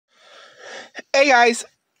Hey guys,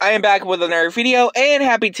 I am back with another video, and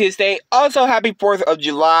happy Tuesday. Also, happy 4th of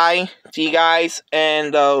July to you guys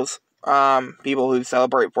and those people who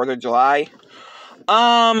celebrate 4th of July.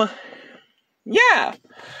 Yeah.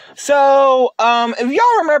 So, if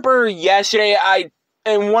y'all remember yesterday,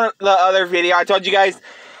 in one of the other video, I told you guys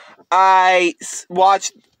I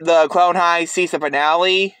watched the Clone High season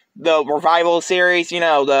finale, the revival series, you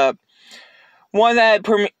know, the one that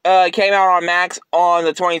came out on Max on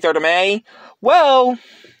the 23rd of May. Well,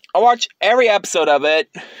 I watched every episode of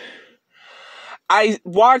it. I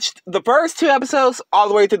watched the first 2 episodes all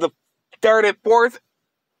the way to the 3rd and 4th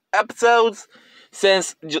episodes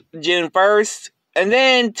since June 1st. And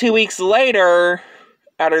then 2 weeks later,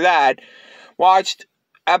 after that, watched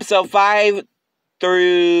episode 5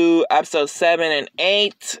 through episode 7 and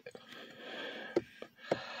 8.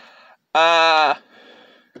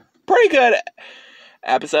 Pretty good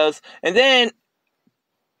episodes. And then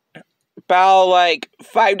about like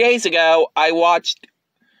 5 days ago, I watched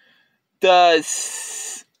the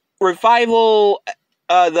revival,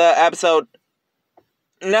 the episode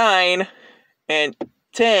 9 and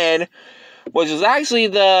 10, which was actually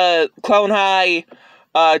the Clone High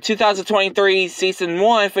 2023 season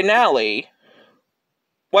 1 finale.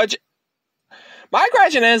 Which, my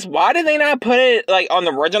question is, why did they not put it like on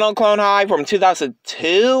the original Clone High from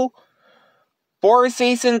 2002 for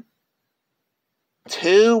season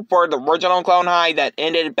 2 for the original Clone High that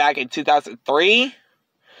ended back in 2003?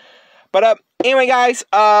 But anyway, guys,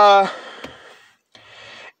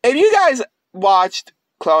 if you guys watched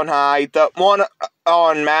Clone High, the one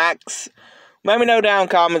on Max, let me know down in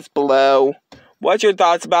the comments below what's your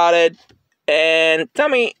thoughts about it, and tell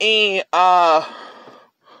me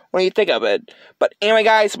what do you think of it. But anyway,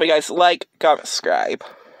 guys, hope you guys like, comment, subscribe.